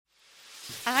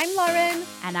I'm Lauren.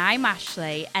 And I'm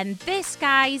Ashley. And this,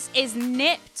 guys, is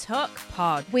Nip Tuck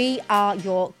Pod. We are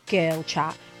your girl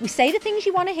chat. We say the things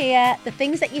you want to hear, the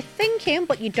things that you're thinking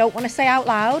but you don't want to say out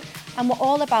loud. And we're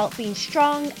all about being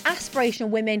strong,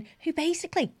 aspirational women who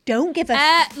basically don't give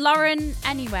a... Lauren,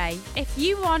 anyway, if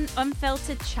you want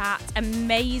unfiltered chat,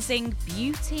 amazing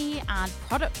beauty and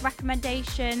product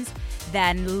recommendations,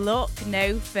 then look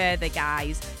no further,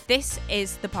 guys. This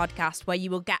is the podcast where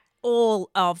you will get all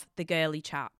of the girly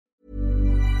chat.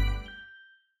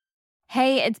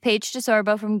 Hey, it's Paige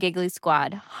DeSorbo from Giggly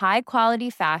Squad. High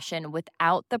quality fashion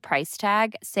without the price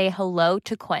tag. Say hello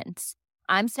to Quince.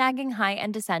 I'm snagging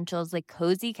high-end essentials like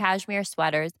cozy cashmere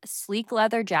sweaters, sleek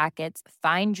leather jackets,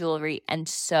 fine jewelry, and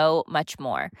so much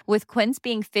more. With Quince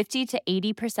being 50 to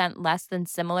 80% less than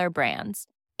similar brands.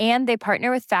 And they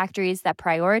partner with factories that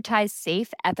prioritize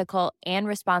safe, ethical, and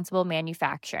responsible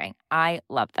manufacturing. I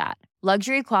love that.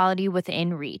 Luxury quality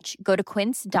within reach. Go to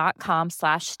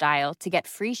quince.com/style to get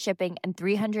free shipping and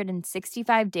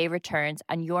 365-day returns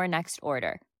on your next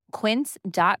order.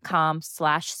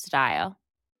 Quince.com/style.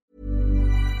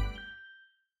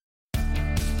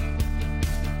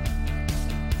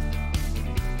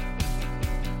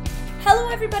 Hello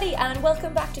everybody and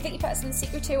welcome back to Vicky Patterson's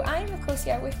Secret 2. I am of course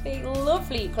here with the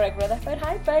lovely Craig Rutherford.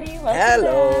 Hi buddy, welcome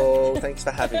Hello, back. Thanks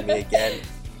for having me again.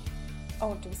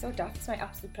 Oh, don't be so daft, it's my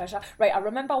absolute pleasure. Right, I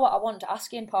remember what I wanted to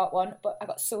ask you in part one, but I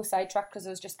got so sidetracked because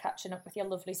I was just catching up with your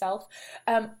lovely self.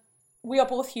 We are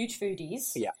both huge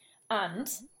foodies. Yeah.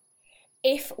 And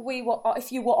if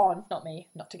you were on, not me,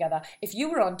 not together, if you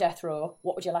were on death row,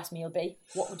 what would your last meal be?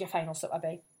 What would your final supper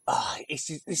be? I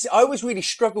always really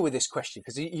struggle with this question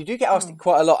because you do get asked it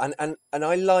quite a lot, and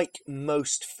I like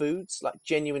most foods. Like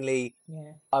genuinely,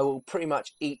 I will pretty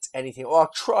much eat anything, or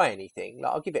I'll try anything.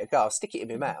 Like I'll give it a go. I'll stick it in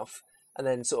my mouth and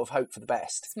then sort of hope for the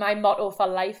best. It's my motto for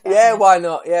life. Yeah, why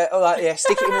not? Yeah, all right, yeah.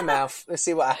 Stick it in my mouth. Let's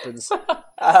see what happens.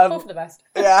 Hope for the best.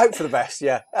 Yeah, hope for the best.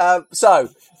 Yeah. So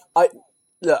I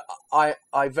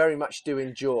very much do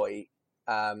enjoy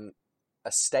a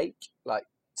steak. Like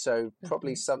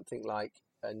probably something like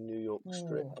a New York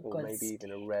strip, or maybe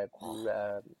even a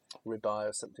ribeye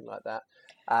or something like that.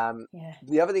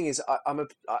 The other thing is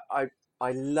I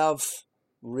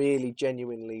really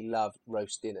genuinely love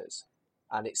roast dinners,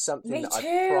 and it's something that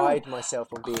I pride myself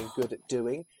on being good at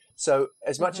doing. So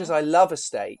as much as I love a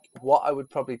steak, what I would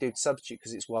probably do to substitute,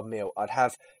 because it's one meal, I'd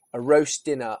have a roast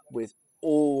dinner with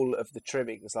all of the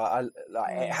trimmings.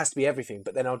 It has to be everything,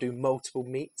 but then I'll do multiple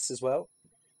meats as well.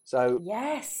 So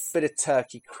bit of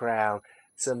turkey crown,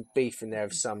 some beef in there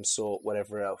of some sort,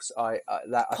 whatever else. I think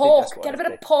that's what get a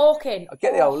bit of pork in. I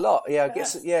get the whole lot. Yeah, I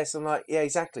guess. Yes, I'm like, yeah,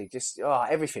 exactly. Just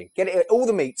everything. Get it. All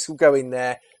the meats will go in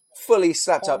there, fully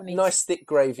slapped up. Nice thick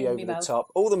gravy over the top.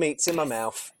 All the meats in my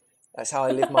mouth. That's how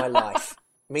I live my life.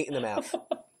 Meat in the mouth.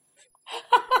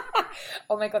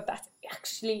 Oh my god, that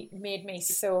actually made me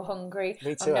so hungry.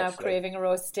 Me too, I'm now actually craving a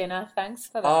roast dinner. Thanks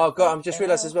for that. Oh god, I'm just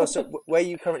realised as well. So where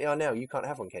you currently are now, you can't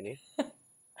have one, can you?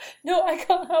 No, I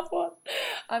can't have one.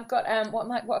 I've got what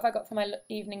have I got for my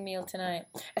evening meal tonight?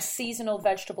 A seasonal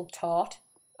vegetable tart.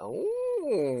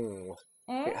 Oh,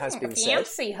 it has been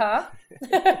fancy, huh?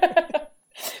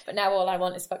 But now all I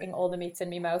want is fucking all the meats in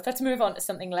my mouth. Let's move on to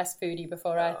something less foodie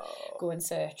before I go and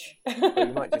search. Well,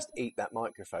 you might just eat that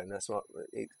microphone. That's what.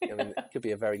 It could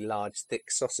be a very large, thick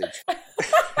sausage.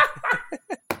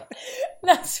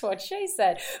 That's what she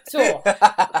said. So,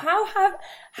 how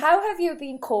have you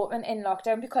been coping in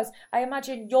lockdown? Because I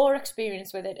imagine your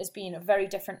experience with it has been very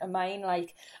different to mine.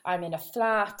 Like, I'm in a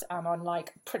flat. I'm on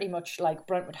pretty much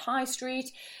Brentwood High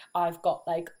Street. I've got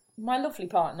my lovely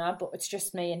partner, but it's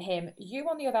just me and him. You,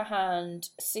 on the other hand,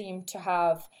 seem to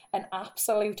have an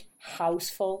absolute house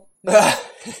full. I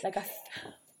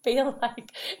feel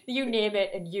like you name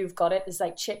it and you've got it. There's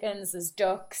chickens, there's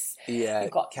ducks. Yeah,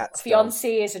 you've got cats,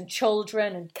 fiancés and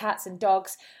children and cats and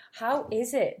dogs. How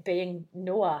is it being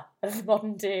Noah of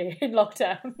modern day in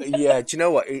lockdown? Yeah, do you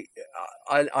know what?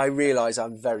 I realise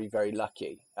I'm very, very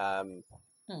lucky.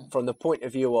 From the point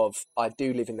of view of, I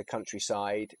do live in the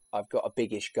countryside. I've got a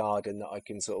biggish garden that I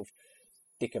can sort of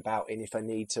dick about in if I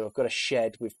need to. I've got a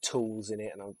shed with tools in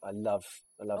it, and I love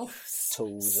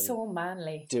tools. So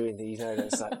manly. Doing these,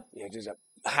 it's just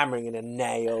hammering in a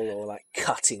nail or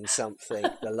cutting something,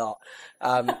 the lot.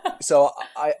 So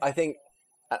I think,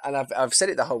 and I've said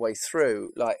it the whole way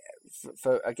through,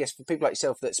 for I guess for people like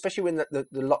yourself, that especially when the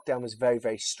lockdown was very,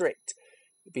 very strict,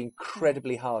 it'd be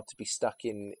incredibly hard to be stuck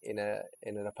in an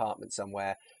apartment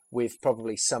somewhere with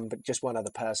probably just one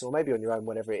other person, or maybe on your own,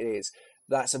 whatever it is.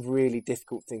 That's a really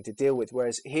difficult thing to deal with.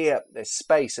 Whereas here, there's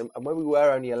space, and when we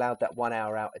were only allowed that 1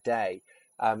 hour out a day,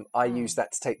 I use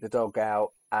that to take the dog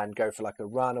out and go for like a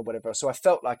run or whatever. So I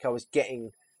felt like I was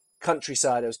getting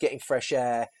countryside, I was getting fresh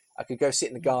air. I could go sit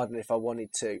in the garden if I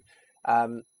wanted to.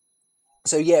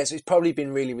 So it's probably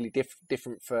been really, really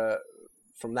different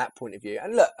from that point of view.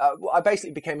 And look, I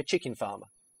basically became a chicken farmer.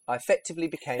 I effectively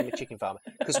became a chicken farmer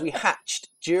because we hatched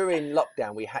during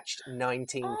lockdown. We hatched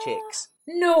 19 chicks.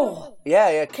 No.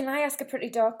 Yeah. Can I ask a pretty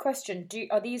dark question?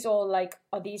 Are these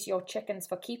your chickens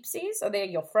for keepsies? Are they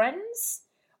your friends?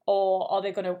 Or are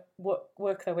they going to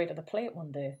work their way to the plate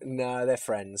one day? No, they're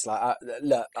friends. Like,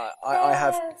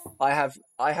 I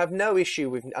have no issue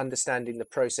with understanding the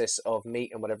process of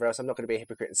meat and whatever else. I'm not going to be a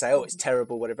hypocrite and say, oh, it's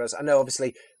terrible, whatever else. I know,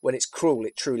 obviously, when it's cruel,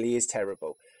 it truly is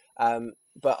terrible.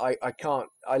 But I can't.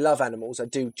 I love animals. I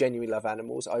do genuinely love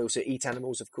animals. I also eat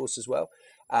animals, of course, as well.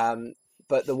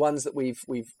 But the ones that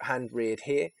we've hand reared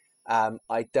here,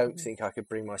 I don't think I could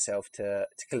bring myself to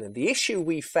kill them. The issue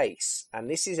we face, and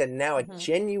this is now a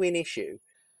genuine issue.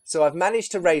 So I've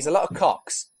managed to raise a lot of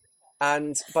cocks,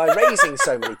 and by raising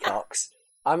so many cocks,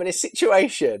 I'm in a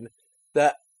situation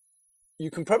that you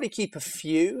can probably keep a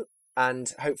few,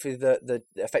 and hopefully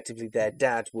effectively their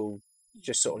dad will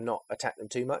just sort of not attack them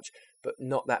too much, but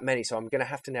not that many. So I'm going to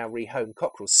have to now rehome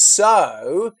cockerels.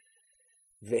 So,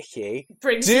 Vicky,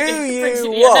 do you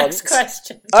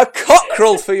want a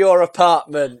cockerel for your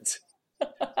apartment?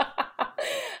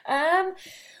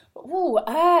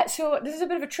 So this is a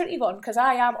bit of a tricky one because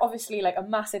I am obviously like a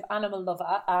massive animal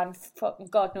lover, and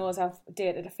God knows I've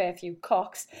dated a fair few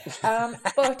cocks.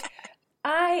 But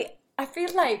I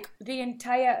feel like the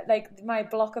entire, like, my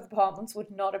block of apartments would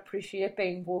not appreciate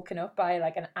being woken up by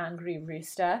like an angry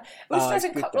rooster. Roosters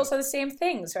and cockerels are the same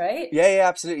things, right? Yeah,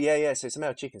 absolutely. Yeah. So it's a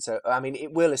male chicken. So, I mean,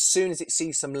 it will, as soon as it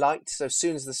sees some light, so as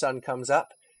soon as the sun comes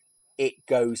up, it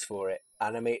goes for it.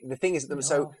 And I mean, the thing is,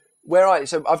 so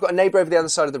I've got a neighbour over the other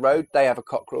side of the road. They have a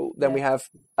cockerel. Then we have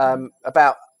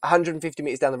about 150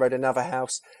 metres down the road, another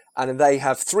house. And then they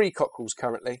have 3 cockerels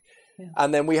currently. Yeah.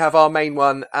 And then we have our main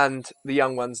one and the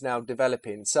young ones now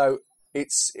developing. So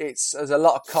there's a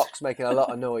lot of cocks making a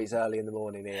lot of noise early in the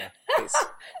morning here.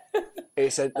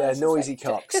 They're noisy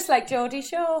cocks. Just like Geordie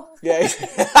Shore. Yeah.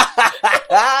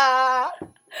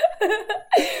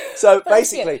 So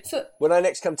basically, when I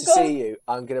next come to see you,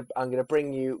 I'm gonna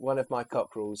bring you one of my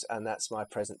cockerels, and that's my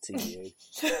present to you.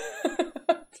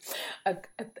 a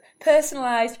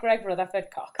personalised Greg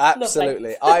Rutherford cock.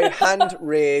 Absolutely. I hand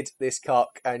reared this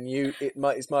cock, and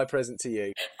it's my present to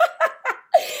you.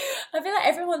 I feel like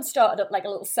everyone started up like a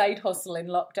little side hustle in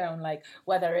lockdown, like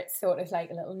whether it's sort of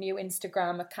like a little new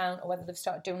Instagram account or whether they've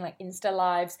started doing like Insta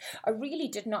lives. I really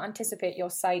did not anticipate your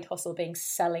side hustle being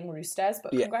selling roosters,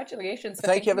 but congratulations for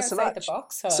thinking outside the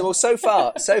box. So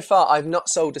far, I've not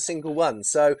sold a single one.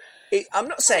 So I'm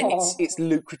not saying it's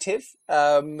lucrative.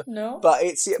 No, but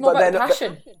it's more about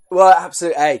passion. Well,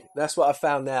 absolutely. Hey, that's what I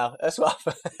found now. That's what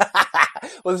I found.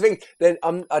 Well, the thing, they're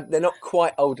not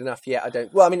quite old enough yet. I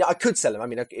don't. Well, I mean, I could sell them. I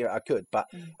mean, I could, but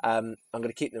I'm going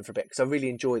to keep them for a bit because I really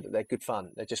enjoy that. They're good fun.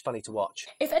 They're just funny to watch.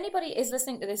 If anybody is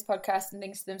listening to this podcast and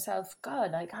thinks to themselves,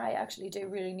 God, like I actually do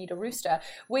really need a rooster,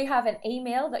 we have an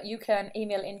email that you can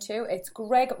email into. It's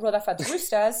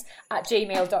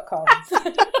gregrutherfordroosters@gmail.com.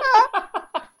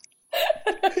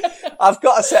 I've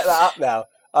got to set that up now.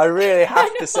 I really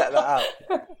have to set that up.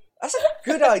 That's a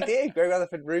good idea, Greg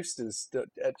Rutherford Roosters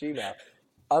at Gmail.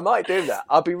 I might do that.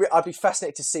 I'd be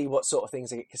fascinated to see what sort of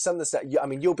things, because some of the stuff, I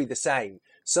mean, you'll be the same.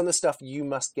 Some of the stuff you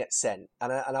must get sent,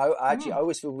 and I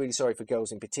always feel really sorry for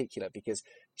girls in particular, because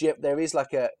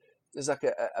there's a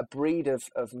breed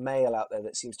of male out there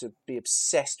that seems to be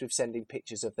obsessed with sending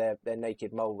pictures of their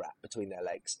naked mole rat between their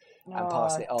legs and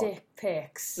passing it on. Dick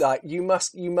pics. Like you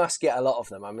must get a lot of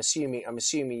them. I'm assuming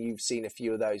you've seen a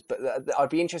few of those, but I'd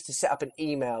be interested to set up an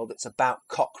email that's about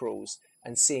cockerels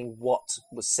and seeing what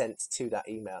was sent to that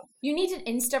email. You need an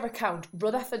Insta account,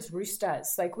 Rutherford's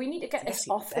Roosters. Like, we need to get this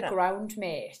off the ground,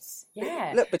 mate.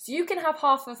 Yeah. Look, so you can have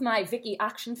half of my Vicky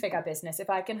action figure business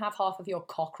if I can have half of your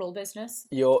cockerel business.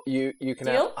 You can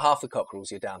have half the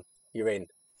cockerels. You're done. You're in.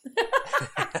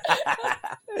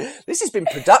 This has been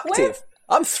productive.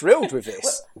 I'm thrilled with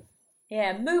this.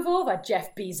 Yeah, move over,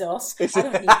 Jeff Bezos. I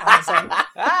don't need Amazon.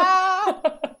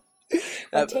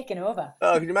 I'm taking over.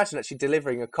 Oh, can you imagine actually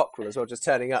delivering a cockerel as well, just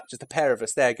turning up, just a pair of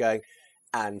us there going,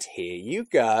 and here you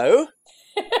go.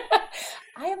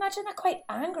 I imagine they're quite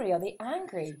angry. Are they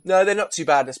angry? No, they're not too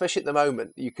bad, especially at the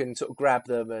moment. You can sort of grab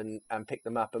them and pick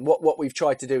them up. And what we've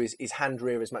tried to do is hand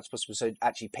rear as much as possible, so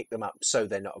actually pick them up so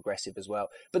they're not aggressive as well.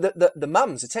 But the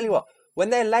mums, I tell you what,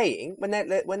 when they're laying, when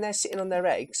they're sitting on their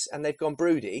eggs and they've gone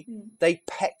broody, they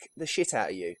peck the shit out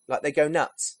of you. Like, they go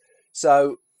nuts.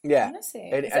 So Yeah. Honestly,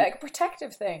 it's like a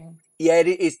protective thing. Yeah, it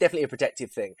is definitely a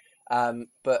protective thing.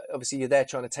 But obviously you're there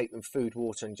trying to take them food,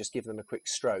 water, and just give them a quick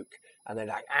stroke, and they're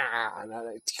like, and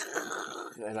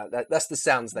like, that's the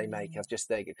sounds they make. I've just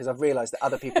there because I've realised that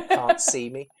other people can't see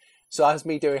me, so as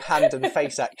me doing hand and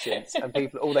face actions, and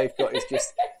people all they've got is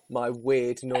just my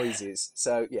weird noises.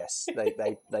 So yes,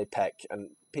 they peck, and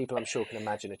people I'm sure can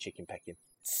imagine a chicken pecking.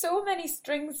 So many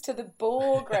strings to the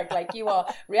bow, Greg. Like, you are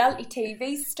reality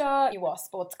TV star, you are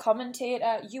sports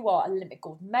commentator, you are Olympic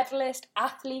gold medalist,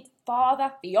 athlete,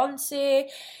 father, fiance,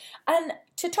 and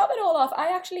to top it all off,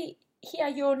 I actually hear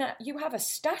you have a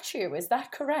statue. Is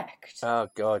that correct? Oh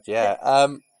God, yeah.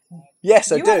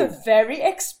 Yes, I do. You have a very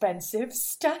expensive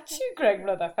statue, Greg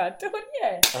Rutherford, don't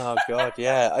you? Oh God,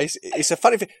 yeah. It's a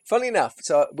funny thing. Funny enough,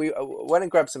 so we went and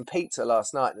grabbed some pizza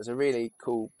last night. There's a really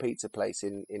cool pizza place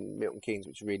in Milton Keynes,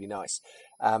 which is really nice.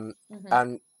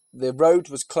 And the road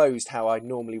was closed how I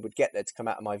normally would get there to come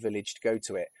out of my village to go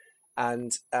to it.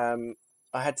 And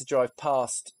I had to drive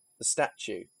past the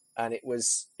statue, and it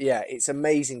was, it's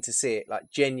amazing to see it,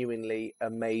 like genuinely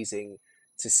amazing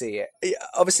to see it.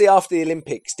 Obviously after the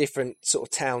Olympics, different sort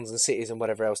of towns and cities and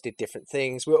whatever else did different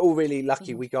things. We're all really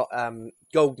lucky. We got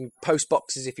golden post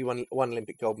boxes if you won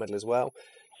Olympic gold medal as well,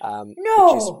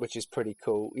 which is pretty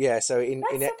cool. Yeah, so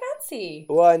that's so fancy.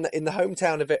 Well, in the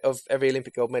hometown of every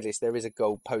Olympic gold medalist there is a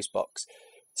gold post box,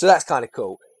 so that's kind of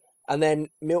cool. And then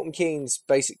Milton Keynes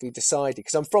basically decided,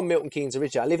 because I'm from Milton Keynes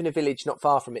originally. I live in a village not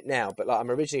far from it now, but like I'm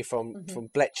originally from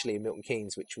Bletchley in Milton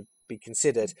Keynes, which would be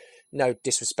considered, no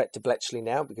disrespect to Bletchley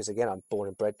now, because again, I'm born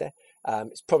and bred there.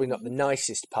 It's probably not the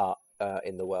nicest part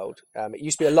in the world. It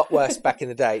used to be a lot worse back in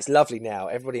the day. It's lovely now.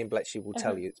 Everybody in Bletchley will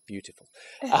tell you it's beautiful.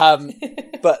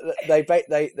 But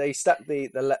they stuck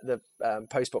the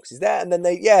post boxes there, and then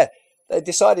they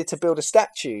decided to build a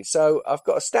statue. So I've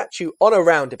got a statue on a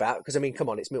roundabout, because I mean, come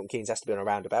on, it's Milton Keynes, has to be on a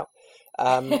roundabout.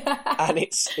 And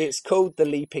it's called the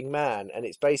Leaping Man, and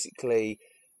it's basically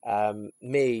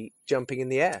me jumping in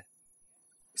the air.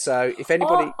 So if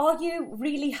anybody... Are you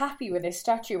really happy with this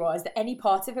statue, or is there any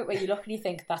part of it where you look and you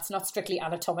think that's not strictly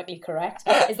anatomically correct?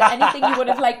 Is there anything you would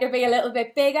have liked to be a little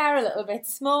bit bigger, a little bit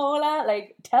smaller?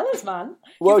 Like, tell us, man.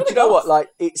 Well, do you know what? Like,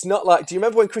 it's not like... Do you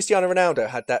remember when Cristiano Ronaldo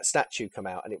had that statue come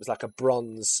out, and it was like a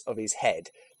bronze of his head,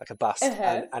 like a bust,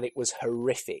 and it was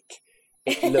horrific.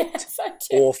 It looked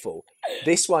awful.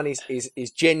 This one is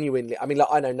genuinely... I mean, like,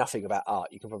 I know nothing about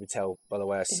art. You can probably tell by the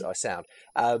way I sound.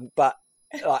 But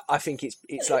I think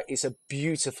it's a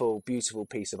beautiful, beautiful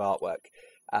piece of artwork.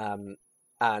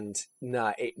 And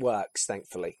no, it works.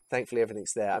 Thankfully,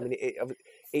 everything's there. I mean,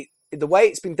 it the way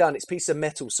it's been done, it's piece of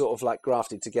metal sort of like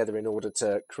grafted together in order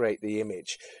to create the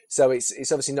image. So it's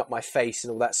obviously not my face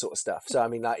and all that sort of stuff. So I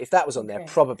mean, like, if that was on there,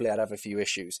 probably I'd have a few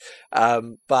issues.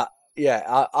 But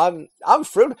yeah, I'm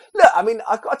thrilled. Look, I mean,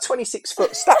 I've got a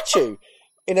 26-foot statue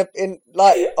in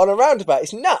on a roundabout.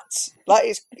 It's nuts. Like,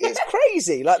 it's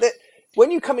crazy. Like that. When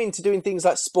you come into doing things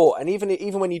like sport, and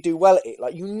even when you do well at it,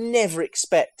 like, you never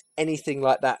expect anything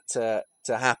like that to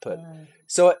happen.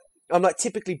 So I'm like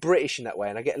typically British in that way,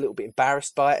 and I get a little bit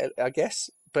embarrassed by it, I guess.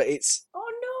 But it's... Oh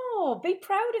no, be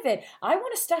proud of it. I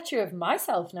want a statue of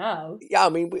myself now. Yeah, I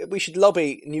mean, we should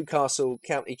lobby Newcastle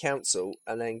County Council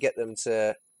and then get them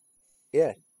to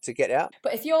get it out.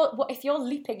 But if you're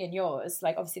leaping in yours,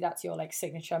 like, obviously that's your like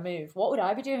signature move. What would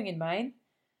I be doing in mine?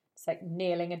 It's like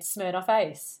nailing into Smirnoff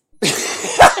Ice. Can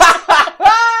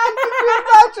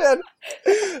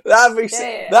you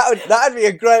imagine? That'd be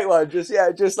a great one. Just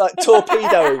like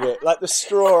torpedoing it, like the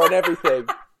straw and everything.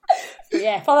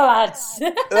 Yeah, for the lads.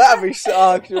 That'd be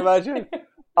so. Can you imagine?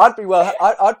 I'd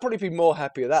probably be more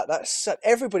happy with that. That's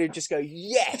everybody would just go,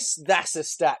 yes, that's a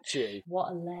statue.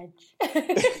 What a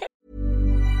ledge.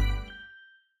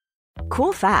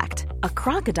 Cool fact, a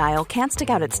crocodile can't stick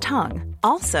out its tongue.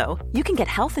 Also, you can get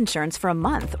health insurance for a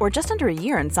month or just under a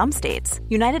year in some states.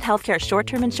 United Healthcare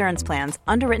short-term insurance plans,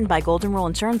 underwritten by Golden Rule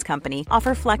Insurance Company,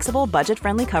 offer flexible,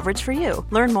 budget-friendly coverage for you.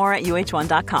 Learn more at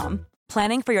uh1.com.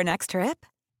 Planning for your next trip?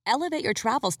 Elevate your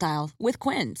travel style with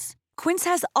Quince. Quince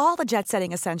has all the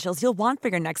jet-setting essentials you'll want for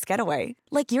your next getaway,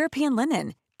 like European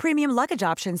linen, premium luggage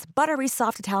options, buttery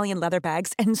soft Italian leather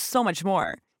bags, and so much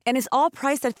more. And is all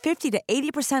priced at 50 to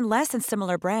 80% less than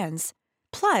similar brands.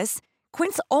 Plus,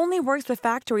 Quince only works with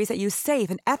factories that use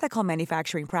safe and ethical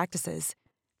manufacturing practices.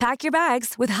 Pack your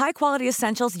bags with high-quality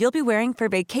essentials you'll be wearing for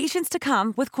vacations to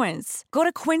come with Quince. Go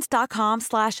to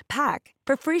quince.com/pack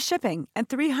for free shipping and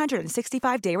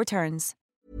 365-day returns.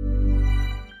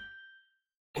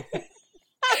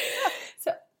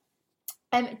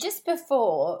 Just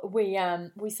before we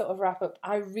sort of wrap up,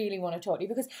 I really want to talk to you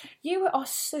because you are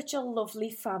such a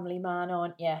lovely family man,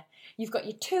 aren't you? You've got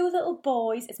your 2 little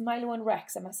boys. It's Milo and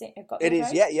Rex. Am I saying I've got It that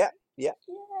is, right? yeah. Yay.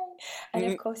 And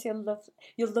of course your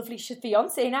lovely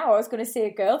fiance now. I was going to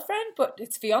say girlfriend, but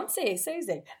it's fiance,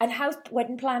 Susie. And how's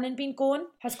wedding planning been going?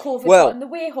 Has COVID got in the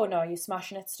way, or no? Are you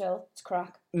smashing it still? It's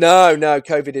crack. No,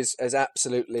 COVID has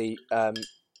absolutely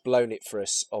blown it for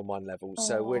us on one level.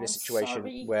 So we're in a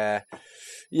situation where,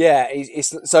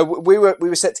 so we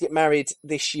were set to get married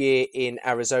this year in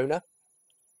Arizona.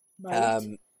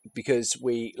 Right. Because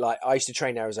I used to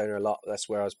train in Arizona a lot. That's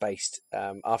where I was based.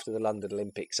 After the London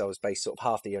Olympics, I was based sort of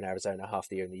half the year in Arizona, half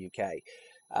the year in the UK.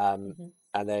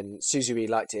 And then Susie really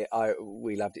liked it.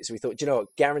 We loved it. So we thought, do you know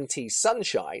what? Guarantees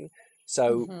sunshine.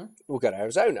 So we'll go to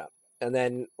Arizona. And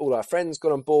then all our friends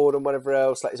got on board and whatever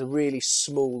else. Like, it's a really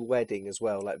small wedding as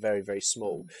well, like very, very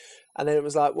small. And then it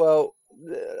was like, well,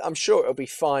 I'm sure it'll be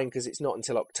fine because it's not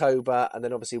until October. And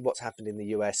then obviously what's happened in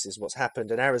the US is what's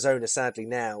happened. And Arizona, sadly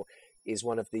now, is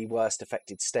one of the worst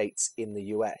affected states in the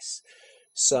US.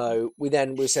 So we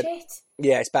said,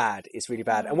 yeah, it's bad. It's really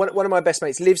bad. And one of my best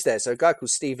mates lives there. So a guy called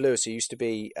Steve Lewis, who used to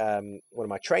be one of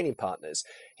my training partners,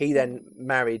 he then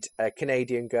married a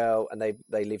Canadian girl and they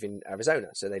live in Arizona.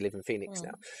 So they live in Phoenix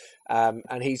now.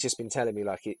 And he's just been telling me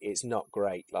like, it's not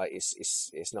great. Like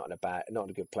it's not in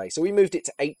a good place. So we moved it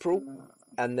to April.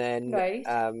 And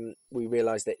then we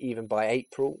realized that even by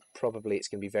April, probably it's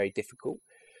going to be very difficult.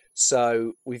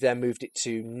 So we've then moved it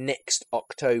to next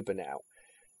October now.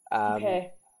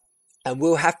 And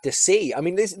we'll have to see. I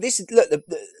mean, this look,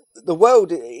 the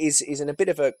world is in a bit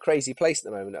of a crazy place at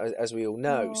the moment, as we all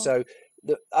know. So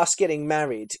us getting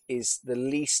married is the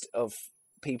least of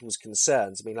people's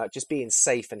concerns. I mean, like, just being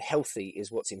safe and healthy is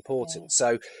what's important.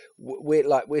 So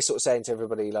we're sort of saying to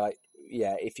everybody, like,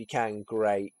 yeah, if you can,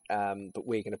 great, but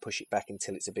we're going to push it back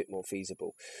until it's a bit more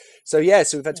feasible. So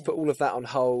so we've had to put all of that on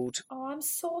hold. Oh, I'm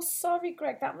so sorry,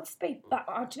 Greg. That must be do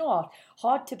you know what?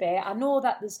 Hard to bear. I know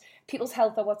that there's people's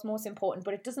health are what's most important,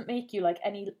 but it doesn't make you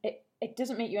it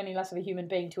doesn't make you any less of a human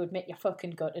being to admit you're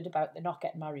fucking gutted about the not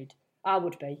getting married. I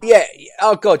would be. Yeah.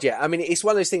 Oh God, yeah. I mean, it's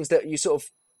one of those things that you sort of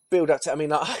build up to. I mean,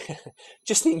 like,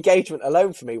 just the engagement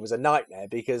alone for me was a nightmare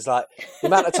because, like, the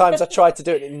amount of times I tried to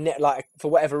do it, and like, for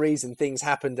whatever reason, things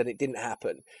happened and it didn't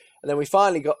happen. And then we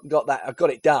finally got that. I got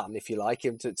it done, if you like,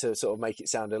 to sort of make it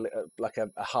sound like a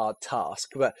hard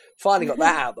task. But finally got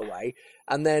that out of the way,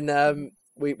 and then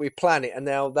we plan it, and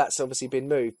now that's obviously been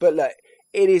moved. But look,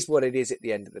 it is what it is at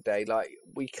the end of the day. Like,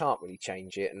 we can't really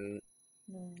change it, and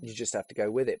you just have to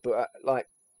go with it. But like,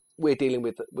 we're dealing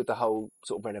with the whole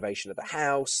sort of renovation of the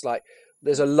house. Like,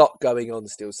 there's a lot going on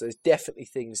still, so there's definitely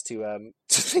things to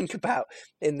think about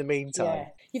in the meantime. Yeah,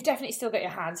 you've definitely still got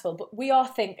your hands full, but we are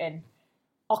thinking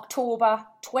October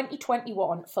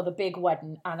 2021 for the big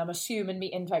wedding, and I'm assuming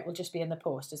the invite will just be in the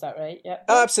post. Is that right? Yeah.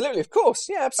 Oh, absolutely, of course.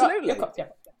 Yeah, absolutely.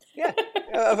 Yeah.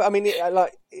 I mean,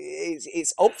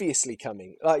 it's obviously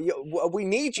coming. Like, we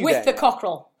need you with there. The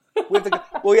cockerel. Well,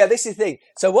 yeah, this is the thing.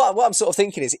 So what I'm sort of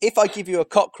thinking is, if I give you a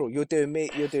cockerel, you're doing me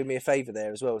a favour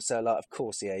there as well. So, like, of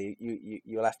course, yeah,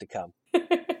 you'll have to come.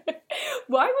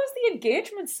 Why was the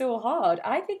engagement so hard?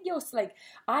 I think you're like,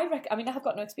 I mean, I've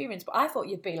got no experience, but I thought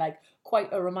you'd be like quite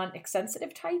a romantic,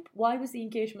 sensitive type. Why was the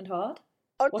engagement hard?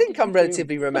 I think I'm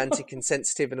relatively romantic and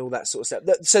sensitive and all that sort of stuff.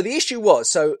 So the issue was,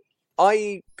 so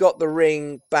I got the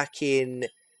ring back in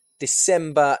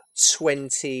December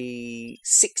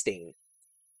 2016.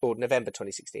 Or November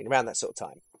 2016, around that sort of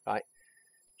time, right?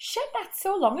 Shit, that's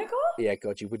so long ago? Yeah,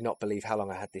 God, you would not believe how long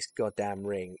I had this goddamn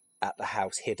ring at the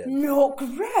house hidden. No,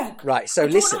 Greg. Right, so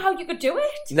listen. I don't know how you could do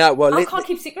it. No, well, I can't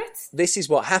keep secrets. This is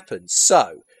what happened.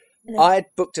 So, I had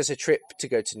booked us a trip to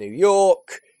go to New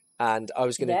York, and I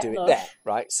was going to do it there,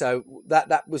 right? So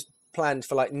that was planned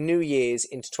for like New Year's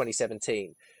into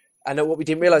 2017. And what we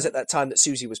didn't realise at that time that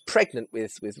Susie was pregnant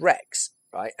with Rex.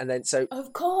 Right, and then so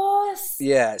of course,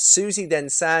 yeah. Susie then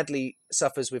sadly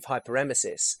suffers with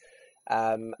hyperemesis,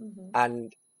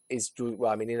 and is in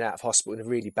and out of hospital in a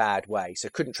really bad way. So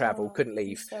couldn't travel, couldn't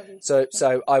leave. So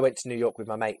I went to New York with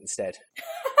my mate instead.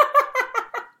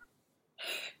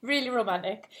 Really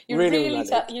romantic. You're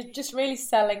you're just really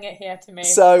selling it here to me.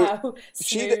 So how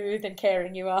smooth and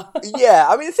caring you are. Yeah,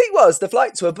 I mean, the thing was, the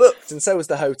flights were booked, and so was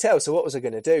the hotel. So what was I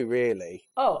going to do, really?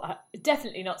 Oh,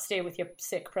 definitely not stay with your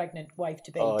sick, pregnant wife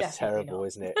to be. Oh, it's terrible,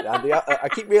 isn't it? And I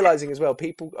keep realising as well,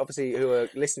 people obviously who are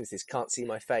listening to this can't see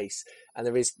my face, and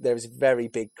there is very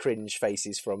big cringe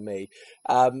faces from me.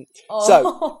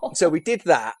 So we did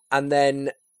that, and then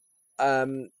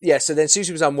so then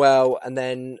Susie was unwell, and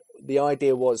then the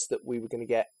idea was that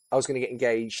I was going to get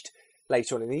engaged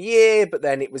later on in the year, but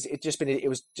then it was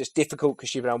just difficult because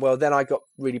she'd been unwell. Then I got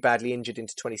really badly injured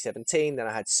into 2017. Then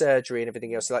I had surgery and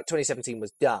everything else. So like 2017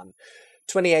 was done.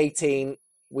 2018,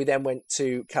 we then went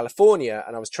to California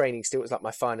and I was training still. It was like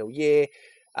my final year.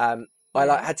 I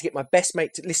had to get my best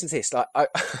mate to listen to this. Like I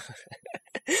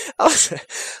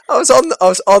was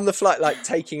on the flight, like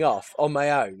taking off on my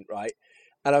own, right?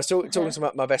 And I was talking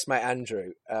to my best mate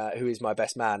Andrew, who is my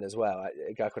best man as well,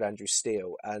 a guy called Andrew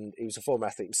Steele, and he was a former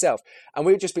athlete himself. And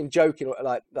we've just been joking,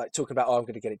 like talking about, I'm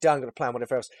going to get it done, I'm going to plan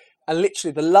whatever else. And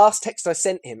literally, the last text I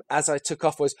sent him as I took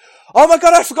off was, "Oh my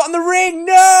god, I've forgotten the ring!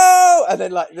 No!" And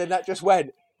then that just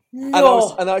went,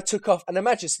 no. and I took off. And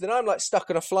imagine, so then I'm like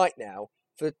stuck on a flight now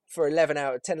for 11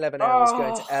 hours going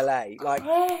to LA. Like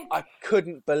I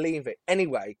couldn't believe it.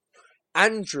 Anyway,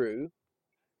 Andrew.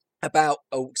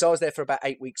 Because I was there for about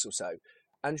 8 weeks or so.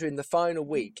 Andrew, in the final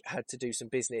week, had to do some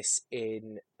business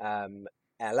in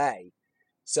LA.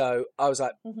 So I was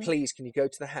like, please, can you go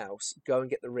to the house, go and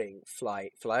get the ring,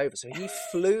 fly over. So he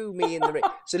flew me in the ring.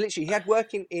 So literally, he had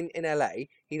work in LA.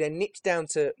 He then nipped down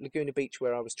to Laguna Beach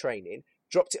where I was training,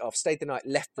 dropped it off, stayed the night,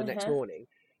 left the next morning.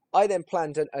 I then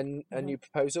planned a new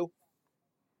proposal.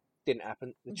 Didn't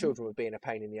happen. The children were being a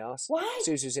pain in the ass. Why?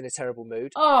 Susie was in a terrible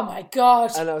mood. Oh my god!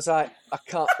 And I was like, I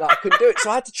couldn't do it. So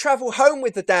I had to travel home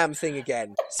with the damn thing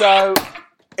again. So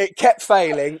it kept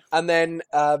failing, and then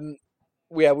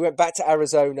we went back to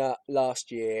Arizona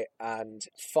last year, and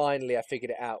finally I figured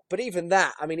it out. But even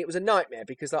that, I mean, it was a nightmare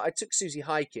because I took Susie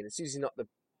hiking, and Susie's not the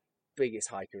biggest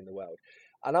hiker in the world.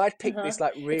 And I'd picked this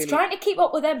like really... It's trying to keep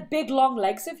up with them big long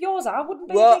legs of yours. I wouldn't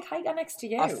be a big hiker next to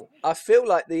you. I feel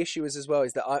like the issue is as well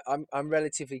is that I'm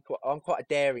relatively... I'm quite a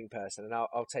daring person, and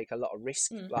I'll take a lot of risk.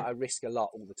 Like I risk a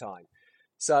lot all the time.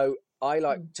 So I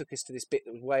took us to this bit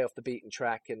that was way off the beaten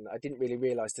track, and I didn't really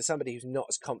realise to somebody who's not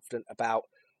as confident about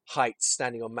heights,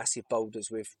 standing on massive boulders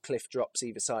with cliff drops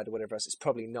either side or whatever else, it's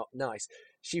probably not nice.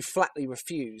 She flatly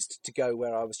refused to go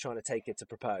where I was trying to take her to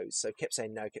propose, so kept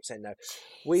saying no.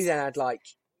 We then had like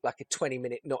a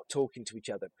 20-minute not talking to each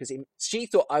other because she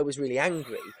thought I was really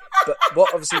angry, but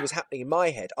what obviously was happening in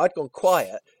my head, I'd gone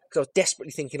quiet because I was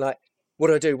desperately thinking like, what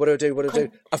do I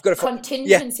do? I've got to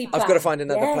contingency plan. I've got to find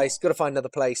another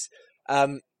place.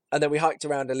 And then we hiked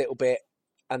around a little bit,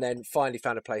 and then finally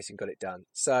found a place and got it done.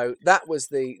 So that was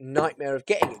the nightmare of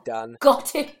getting it done.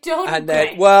 Got it done. And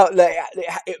then,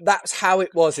 that's how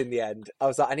it was in the end. I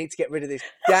was like, I need to get rid of this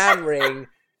damn ring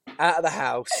out of the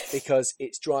house because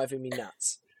it's driving me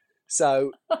nuts.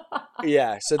 So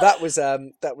yeah, so that was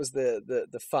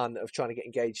the fun of trying to get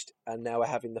engaged, and now we're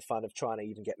having the fun of trying to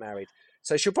even get married.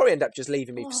 So she'll probably end up just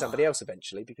leaving me for somebody else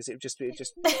eventually because it just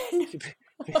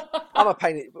I'm a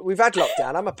pain. We've had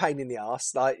lockdown. I'm a pain in the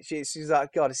arse. Like she's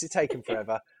like, God, this is taking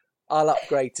forever. I'll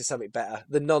upgrade to something better,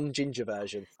 the non-ginger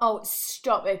version. Oh,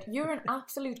 stop it. You're an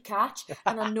absolute catch,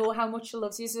 and I know how much she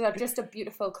loves you. So they're just a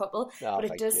beautiful couple. Oh, but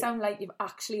it does sound like you've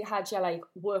actually had your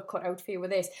work cut out for you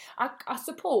with this. I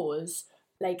suppose,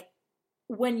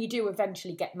 when you do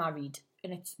eventually get married,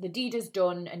 and the deed is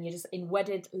done and you're just in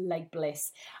wedded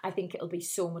bliss, I think it'll be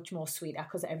so much more sweeter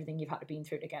because of everything you've had to been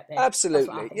through to get there.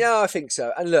 Absolutely. Yeah, I think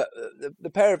so. And look,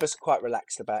 the pair of us are quite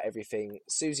relaxed about everything.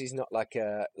 Susie's not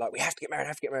we have to get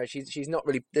married, She's not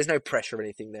really, there's no pressure or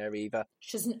anything there either.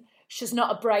 She's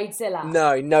not a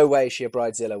bridezilla. No way is she a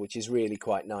bridezilla, which is really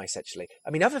quite nice actually.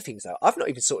 I mean, other things though, I've not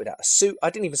even sorted out a suit.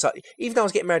 I didn't even even though I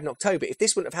was getting married in October, if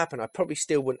this wouldn't have happened, I probably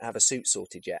still wouldn't have a suit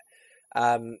sorted yet.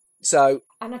 And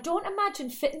I don't imagine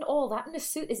fitting all that in a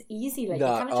suit is easy. No, you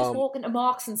can't just walk into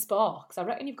Marks and Sparks. I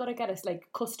reckon you've got to get us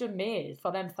custom made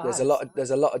for them thighs. There's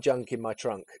a lot of junk in my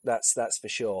trunk. That's for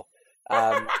sure.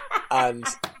 And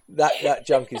that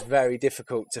junk is very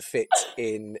difficult to fit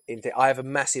in. I have a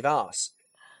massive arse.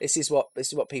 This is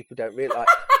what people don't realise.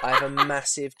 I have a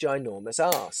massive, ginormous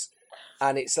arse,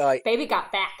 and it's like baby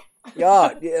got back.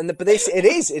 Yeah, but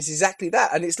it's exactly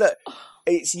that, and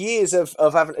it's years of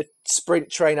having to sprint,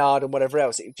 train hard, and whatever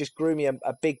else. It just grew me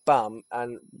a big bum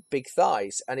and big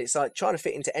thighs, and it's like trying to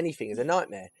fit into anything is a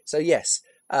nightmare. So yes,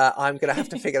 I'm going to have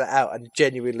to figure that out and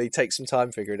genuinely take some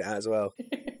time figuring it out as well.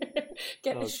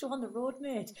 Get this show on the road,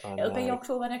 mate. It'll be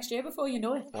October next year before you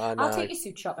know it. I'll take you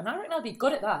suit shopping. I reckon I'll be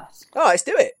good at that. Oh, let's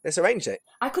do it. Let's arrange it.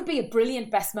 I could be a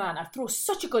brilliant best man. I'd throw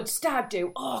such a good stag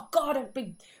do. Oh God, I'd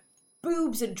be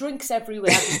boobs and drinks everywhere.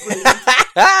 That'd be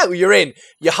brilliant. You're in.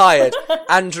 You're hired.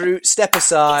 Andrew, step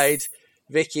aside.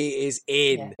 Vicky is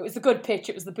in. Yeah, it was a good pitch.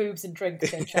 It was the boobs and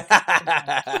drinks.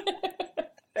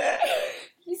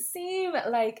 You seem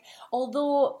like,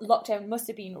 although lockdown must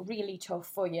have been really tough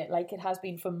for you, like it has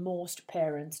been for most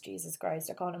parents, Jesus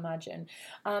Christ, I can't imagine.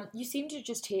 You seem to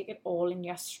just take it all in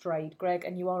your stride, Greg,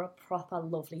 and you are a proper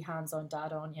lovely hands-on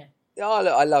dad, aren't you? Oh,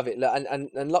 look, I love it. Look, and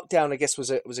lockdown, I guess, was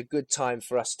a good time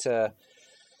for us to,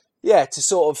 to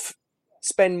sort of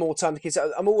spend more time with kids.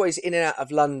 I'm always in and out of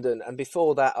London, and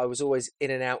before that, I was always in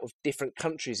and out of different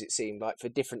countries. It seemed like for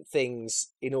different things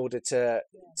in order to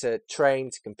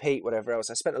train, to compete, whatever else.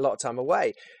 I spent a lot of time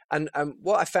away, and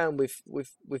what I found with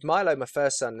Milo, my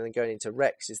first son, and then going into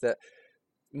Rex, is that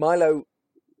Milo,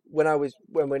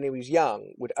 when he was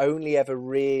young, would only ever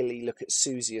really look at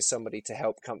Susie as somebody to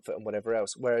help, comfort, and whatever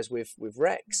else. Whereas with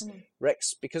Rex,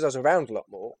 because I was around a lot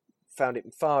more, found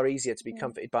it far easier to be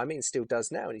comforted by me, and still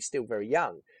does now, and he's still very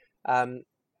young.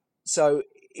 So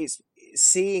it's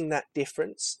seeing that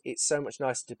difference. It's so much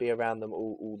nicer to be around them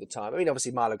all the time. I mean,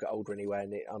 obviously Milo got older anyway,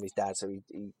 and I'm his dad, so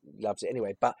he loves it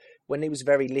anyway. But when he was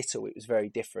very little, it was very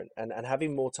different, and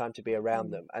having more time to be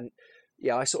around them. And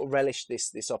yeah, I sort of relished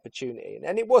this opportunity,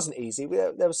 and it wasn't easy.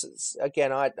 There was,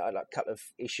 again, I had like a couple of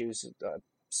issues,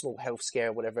 small health scare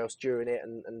or whatever else during it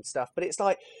and stuff. But it's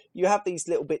like you have these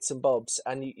little bits and bobs,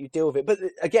 and you deal with it. But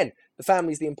again, the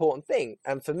family's the important thing.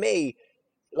 And for me,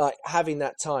 like having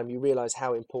that time, you realise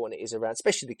how important it is around,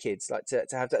 especially the kids. Like to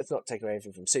have that. It's not taking away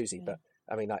anything from Susie, but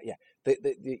I mean, like,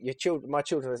 your children, my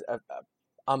children are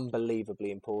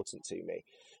unbelievably important to me.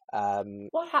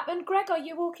 What happened, Greg? Are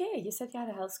you okay? You said you had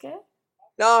a health scare.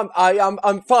 No,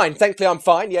 I'm fine. Thankfully, I'm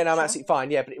fine. Yeah, no, I'm absolutely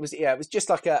fine. Yeah, but it was just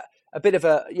like a bit of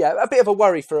a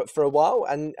worry for a while,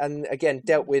 and again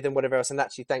dealt with and whatever else, and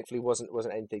actually thankfully wasn't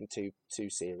anything too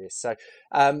serious. So,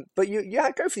 but you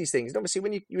go for these things, and obviously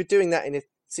when you were doing that in a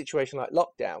situation like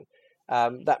lockdown,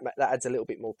 that adds a little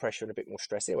bit more pressure and a bit more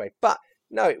stress anyway. But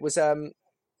no, it was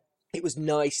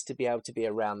nice to be able to be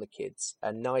around the kids,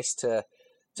 and nice to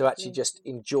actually just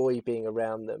enjoy being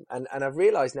around them. And I've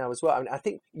realised now as well, I mean, I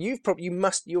think you'll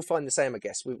find the same, I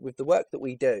guess, with the work that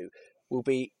we do. We'll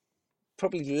be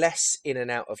probably less in and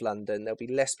out of London. There'll be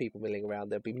less people milling around.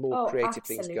 There'll be more creative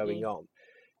things going on.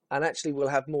 And actually we'll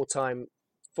have more time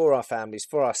for our families,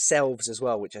 for ourselves as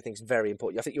well, which I think is very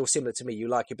important. I think you're similar to me. You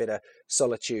like a bit of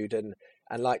solitude and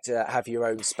like to have your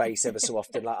own space ever so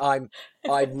often. Like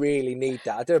I really need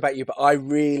that. I don't know about you, but I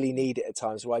really need it at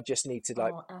times where I just need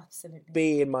to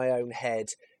be in my own head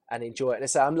and enjoy it. And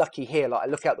so I'm lucky here. Like I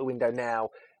look out the window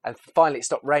now, and finally it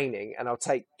stopped raining, and I'll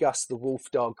take Gus the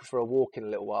wolf dog for a walk in a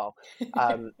little while,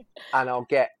 and I'll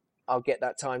get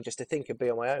that time just to think and be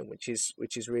on my own, which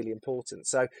is really important.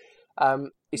 So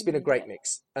it's been a great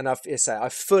mix, and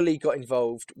I've fully got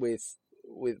involved with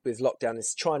lockdown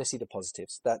is trying to see the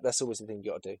positives. That's always the thing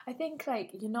you got to do. I think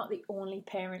like you're not the only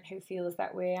parent who feels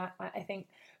that way. I think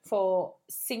for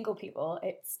single people,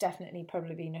 it's definitely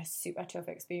probably been a super tough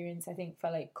experience. I think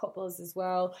for like couples as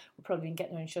well, we've probably been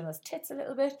getting on each other's tits a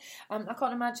little bit. I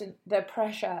can't imagine the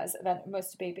pressures that it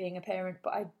must be being a parent,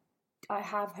 but I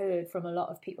have heard from a lot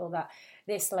of people that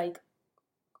this like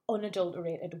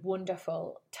unadulterated,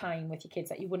 wonderful time with your kids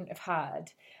that you wouldn't have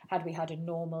had we had a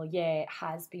normal year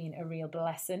has been a real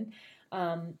blessing.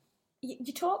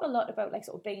 You talk a lot about like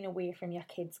sort of being away from your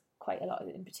kids quite a lot,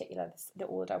 in particular the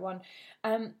older one.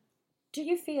 Do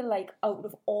you feel like out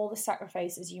of all the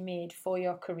sacrifices you made for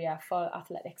your career, for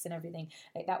athletics and everything,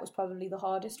 like that was probably the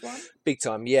hardest one? Big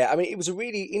time, yeah. I mean, it was a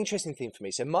really interesting thing for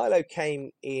me. So Milo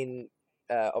came in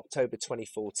October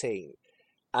 2014.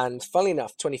 And funnily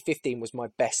enough, 2015 was my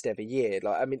best ever year.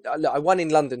 Like, I mean, I won in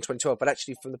London 2012, but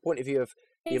actually from the point of view of...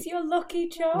 It's your lucky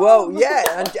job. Well, yeah,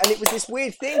 and it was this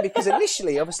weird thing because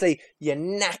initially, obviously, you're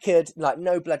knackered, like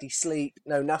no bloody sleep,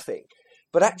 no nothing.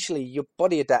 But actually, your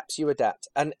body adapts, you adapt.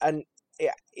 And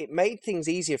it made things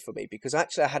easier for me because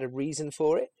actually I had a reason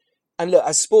for it. And look,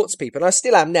 as sports people, and I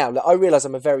still am now, look, I realise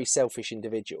I'm a very selfish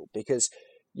individual because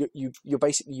you're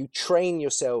basically, you train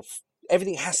yourself.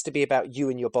 Everything has to be about you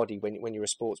and your body when you're a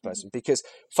sports person, because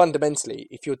fundamentally,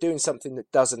 if you're doing something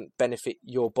that doesn't benefit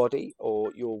your body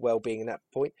or your well-being at that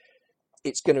point,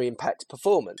 it's going to impact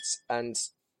performance. And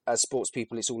as sports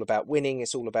people, it's all about winning.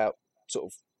 It's all about sort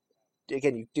of,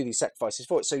 again, you do these sacrifices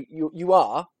for it. So you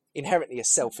are inherently a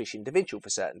selfish individual for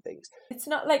certain things. It's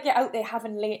not like you're out there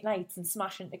having late nights and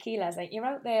smashing tequilas. Like you're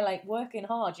out there like working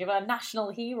hard. You're a national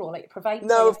hero. Like providing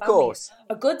for your family. Course.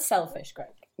 A good selfish, Greg.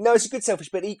 No, it's a good selfish,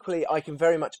 but equally I can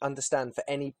very much understand for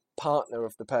any partner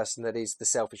of the person that is the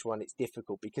selfish one, it's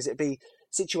difficult because it'd be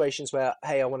situations where,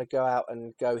 hey, I want to go out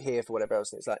and go here for whatever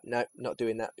else. And it's like, no, not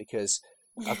doing that because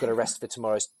I've got to rest for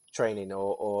tomorrow's training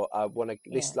or I want to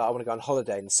I want to go on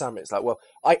holiday in the summer. It's like, well,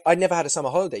 I never had a summer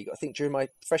holiday. You got to think during my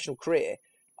professional career,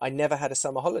 I never had a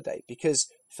summer holiday because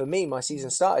for me, my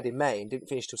season started in May and didn't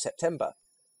finish till September.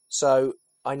 So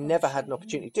I never had an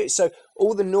opportunity to do it. So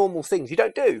all the normal things you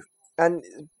don't do. And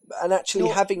and actually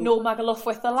having no Magaluf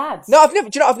with the lads. No, I've never.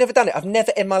 Do you know? I've never done it. I've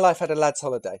never in my life had a lads'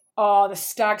 holiday. Oh, the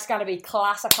stag's gonna be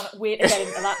class. I can't wait to get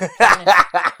into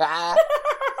that.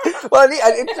 Well, do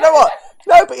you know what?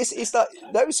 No, but it's like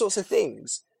those sorts of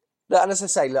things. And as I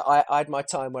say, look, I had my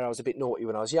time where I was a bit naughty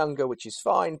when I was younger, which is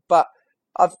fine. But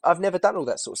I've never done all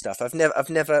that sort of stuff. I've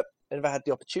never had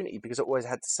the opportunity because I always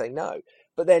had to say no.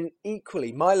 But then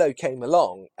equally, Milo came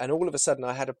along, and all of a sudden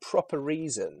I had a proper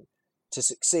reason to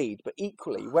succeed. But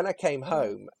equally, when I came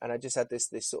home and I just had this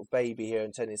sort of baby here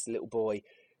and turned into a little boy,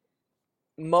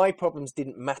 my problems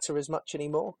didn't matter as much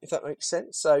anymore, if that makes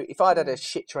sense. So if I'd had a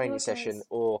shit training session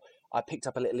or I picked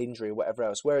up a little injury or whatever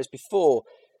else, whereas before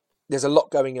there's a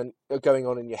lot going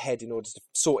on in your head in order to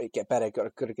sort it, get better,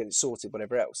 got to get it sorted,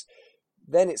 whatever else.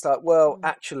 Then it's like, well,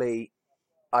 actually,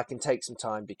 I can take some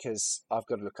time because I've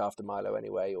got to look after Milo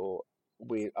anyway, or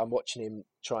I'm watching him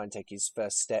try and take his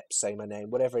first steps, say my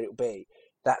name, whatever it'll be.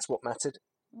 That's what mattered.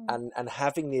 And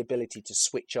having the ability to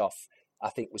switch off, I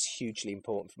think, was hugely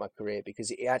important for my career because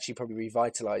it actually probably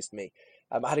revitalized me.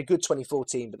 I had a good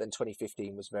 2014, but then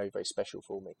 2015 was very, very special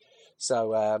for me.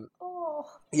 So,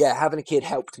 yeah, having a kid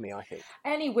helped me, I think.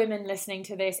 Any women listening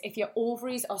to this, if your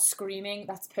ovaries are screaming,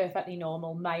 that's perfectly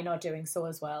normal. Mine are doing so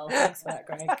as well. Thanks for that,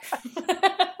 Greg.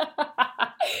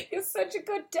 You're such a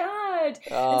good dad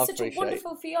and such a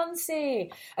wonderful fiance.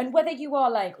 And whether you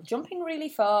are like jumping really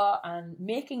far and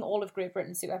making all of Great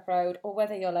Britain super proud, or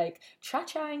whether you're like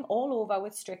cha-chaing all over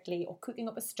with Strictly or cooking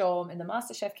up a storm in the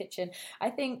MasterChef kitchen, I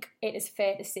think it is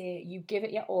fair to say you give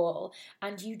it your all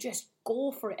and you just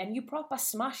go for it and you proper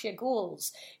smash your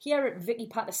goals. Here at Vicky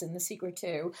Patterson, The Secret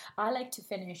To, I like to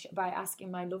finish by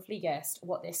asking my lovely guest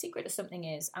what their secret to something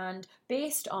is. And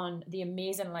based on the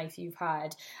amazing life you've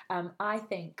had, I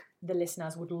think the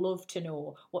listeners would love to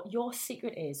know what your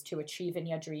secret is to achieving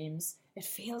your dreams. It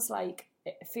feels like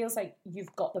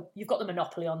you've got the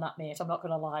monopoly on that, mate. I'm not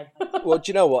going to lie. Well, do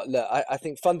you know what? Look, I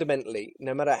think fundamentally,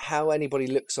 no matter how anybody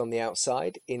looks on the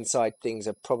outside, inside things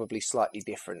are probably slightly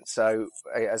different. So,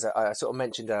 as I sort of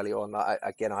mentioned earlier on, I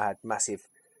had massive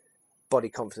body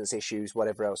confidence issues,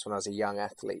 whatever else, when I was a young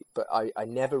athlete. But I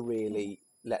never really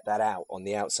let that out on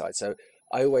the outside. So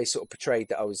I always sort of portrayed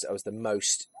that I was the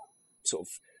most sort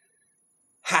of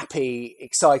happy,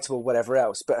 excitable, whatever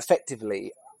else. But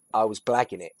effectively, I was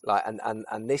blagging it, like,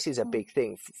 and this is a big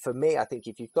thing for me. I think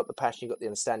if you've got the passion, you've got the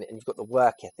understanding, and you've got the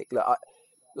work ethic. Look,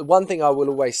 the one thing I will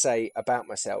always say about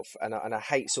myself, and I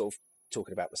hate sort of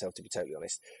talking about myself, to be totally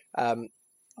honest,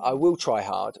 I will try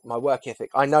hard. My work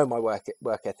ethic, I know my work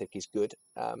ethic is good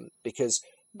because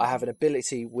I have an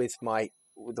ability with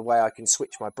the way I can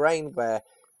switch my brain, where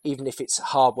even if it's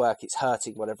hard work, it's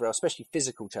hurting, whatever else, especially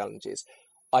physical challenges,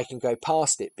 I can go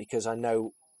past it because I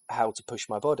know how to push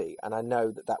my body, and I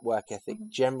know that work ethic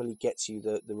generally gets you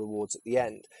the rewards at the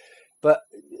end. But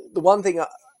the one thing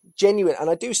genuine, and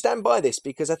I do stand by this,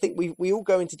 because I think we all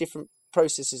go into different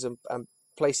processes and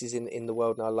places in the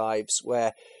world in our lives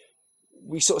where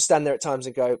we sort of stand there at times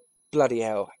and go, bloody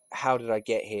hell, how did I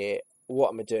get here?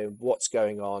 What am I doing? What's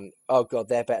going on? Oh God,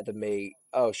 they're better than me.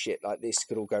 Oh shit, like this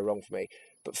could all go wrong for me.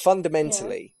 But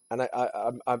fundamentally, and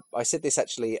I said this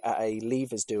actually at a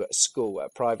leavers do at a school, at a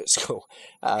private school,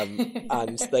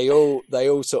 and they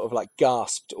all sort of like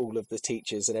gasped, all of the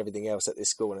teachers and everything else at this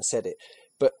school when I said it.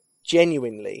 But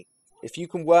genuinely, if you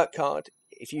can work hard,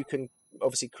 if you can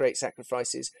obviously create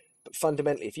sacrifices, but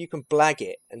fundamentally, if you can blag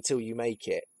it until you make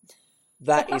it,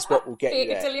 that is what will get you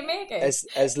there. Until you make it.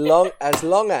 As long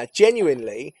as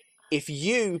genuinely, if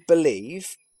you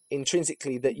believe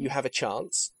intrinsically that you have a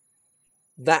chance,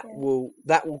 that will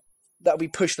be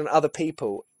pushed on other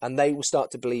people, and they will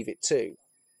start to believe it too.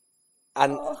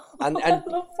 And I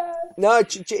love that. No,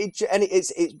 and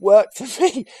it's worked for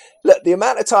me. Look, the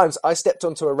amount of times I stepped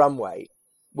onto a runway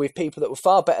with people that were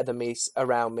far better than me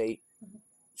around me,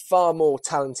 far more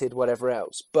talented, whatever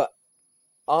else, but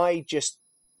I just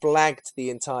blagged the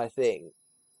entire thing,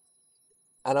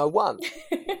 and I won.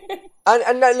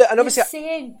 And no, look, and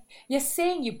obviously you're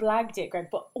saying you blagged it, Greg,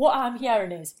 but what I'm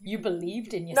hearing is you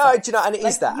believed in yourself. No, do you know, and it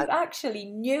is that you actually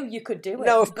knew you could do it.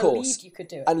 No, of you course, believed you could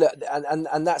do it. And look,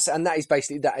 and that is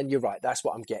basically that. And you're right, that's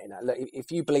what I'm getting at. Look,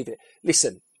 if you believe it,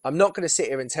 listen, I'm not going to sit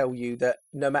here and tell you that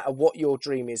no matter what your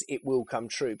dream is, it will come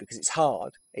true, because it's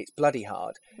hard. It's bloody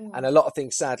hard, and a lot of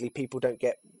things, sadly, people don't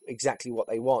get exactly what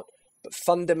they want. But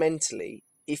fundamentally,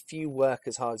 if you work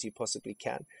as hard as you possibly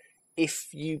can, if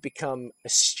you become a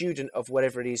student of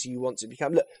whatever it is you want to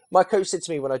become. Look, my coach said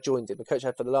to me when I joined him, the coach I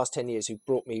had for the last 10 years who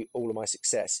brought me all of my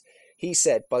success, he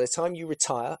said, by the time you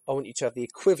retire, I want you to have the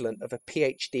equivalent of a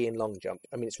PhD in long jump.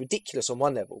 I mean, it's ridiculous on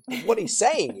one level, but what he's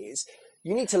saying is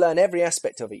you need to learn every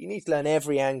aspect of it. You need to learn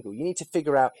every angle. You need to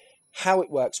figure out how it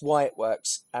works, why it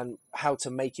works, and how to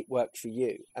make it work for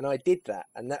you. And I did that,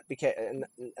 and that became, and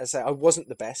as I say, I wasn't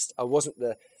the best, I wasn't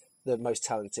the most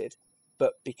talented,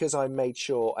 but because I made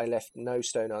sure I left no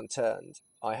stone unturned,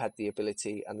 I had the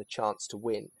ability and the chance to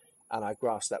win, and I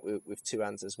grasped that with two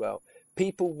hands as well.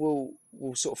 People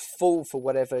will sort of fall for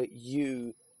whatever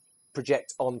you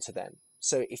project onto them.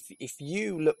 So if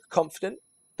you look confident,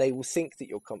 they will think that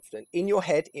you're confident. In your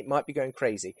head, it might be going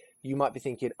crazy. You might be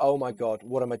thinking, oh my God,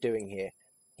 what am I doing here?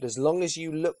 But as long as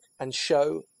you look and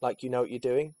show like you know what you're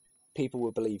doing, people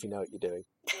will believe you know what you're doing.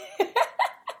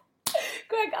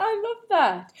 Greg, I love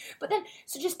that. But then,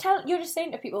 so you're just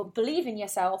saying to people, believe in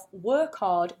yourself, work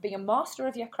hard, be a master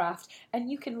of your craft, and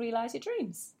you can realise your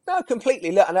dreams. No,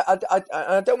 completely. Look, and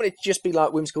I don't want it to just be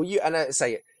like whimsical. And I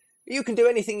say it. You can do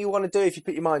anything you want to do if you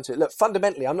put your mind to it. Look,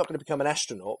 fundamentally, I'm not going to become an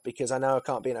astronaut because I know I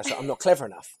can't be an astronaut. I'm not clever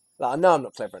enough. Like, I know I'm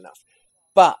not clever enough.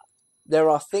 But there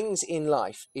are things in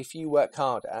life, if you work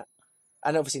hard at,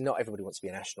 and obviously not everybody wants to be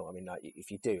an astronaut. I mean, like,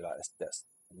 if you do, like that's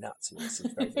nuts. I mean, it's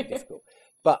very, very difficult.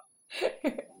 But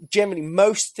generally,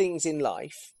 most things in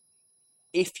life,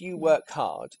 if you work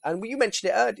hard, and you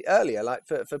mentioned it earlier, like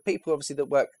for people, obviously, that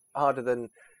work harder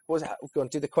than... What was it? Go on,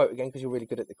 do the quote again, because you're really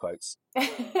good at the quotes.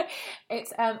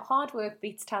 It's hard work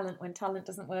beats talent when talent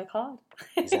doesn't work hard.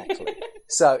 Exactly.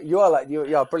 So you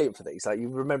are brilliant for these. Like, you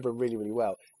remember really, really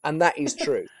well, and that is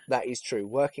true. That is true.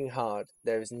 Working hard,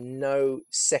 there is no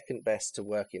second best to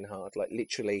working hard. Like,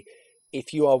 literally,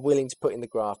 if you are willing to put in the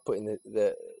graft, put in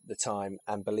the time,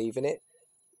 and believe in it,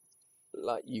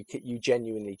 like you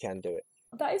genuinely can do it.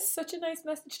 That is such a nice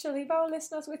message to leave our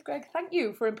listeners with, Greg. Thank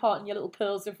you for imparting your little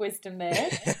pearls of wisdom there.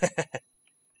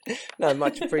 No,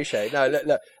 much appreciated. No,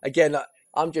 look, again,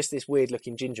 I'm just this weird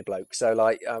looking ginger bloke. So,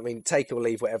 like, I mean, take or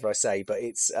leave whatever I say, but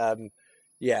it's,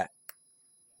 yeah.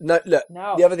 No, look,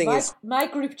 the other thing is... My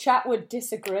group chat would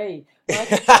disagree. My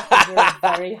group chat is a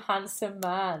very handsome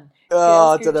man.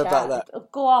 Oh, I don't know about that. It'll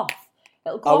go off.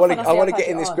 I want to get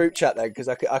in this group chat then, because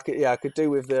I could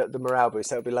do with the morale boost.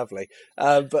 That would be lovely.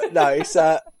 But no, it's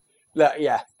look,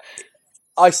 yeah.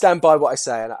 I stand by what I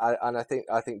say, and I think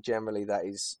generally that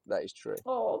is true.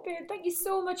 Oh, good. Thank you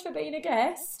so much for being a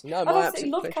guest. No, I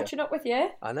absolutely love catching up with you.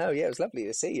 I know. Yeah, it was lovely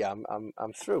to see you. I'm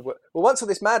thrilled. Well, once all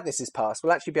this madness is past,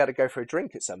 we'll actually be able to go for a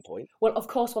drink at some point. Well, of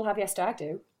course, we'll have your stag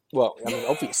do. Well, I mean,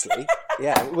 obviously,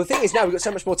 yeah. Well, the thing is, now we've got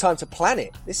so much more time to plan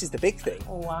it. This is the big thing.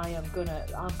 Oh, I'm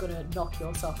gonna knock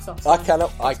your socks off. I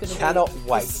cannot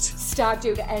wait. Stag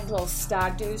do, end all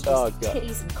stag do's, just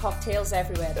titties and cocktails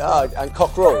everywhere. Oh, and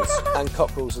cock rolls,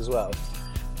 as well.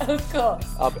 Of course.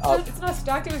 It's not a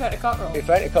stag do without a cock roll. If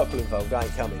there ain't a cocktail involved, I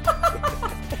ain't coming.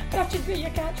 That should be your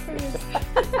catchphrase.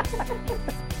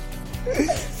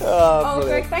 Oh,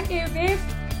 Greg, thank you, babe.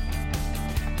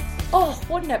 Oh,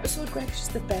 what an episode. Greg's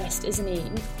just the best, isn't he?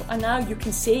 And now you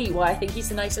can see why I think he's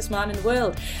the nicest man in the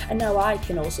world. And now I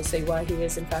can also see why he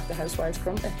is, in fact, the housewife's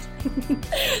crumpet.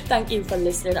 Thank you for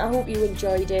listening. I hope you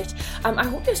enjoyed it. I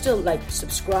hope you're still,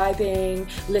 subscribing,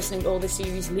 listening to all the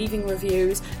series, leaving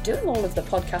reviews, doing all of the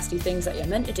podcasty things that you're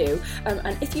meant to do.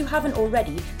 And if you haven't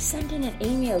already, send in an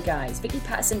email, guys.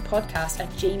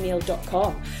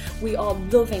 VickyPattersonPodcast@gmail.com. We are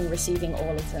loving receiving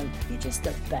all of them. You're just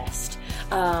the best.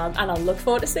 And I'll look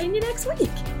forward to seeing you next week.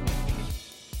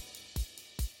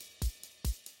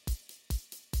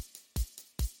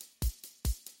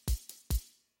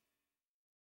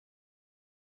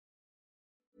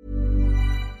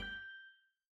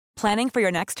 Planning for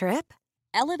your next trip?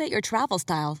 Elevate your travel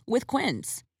style with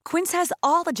Quince. Quince has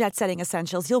all the jet-setting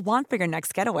essentials you'll want for your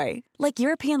next getaway, like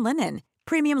European linen,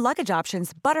 premium luggage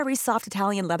options, buttery soft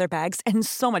Italian leather bags, and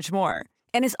so much more.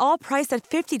 And is all priced at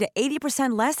 50 to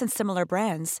 80% less than similar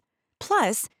brands.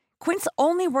 Plus, Quince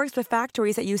only works with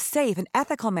factories that use safe and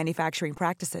ethical manufacturing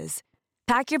practices.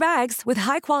 Pack your bags with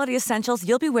high-quality essentials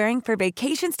you'll be wearing for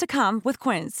vacations to come with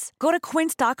Quince. Go to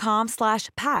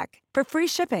quince.com/pack for free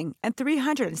shipping and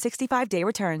 365-day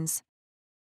returns.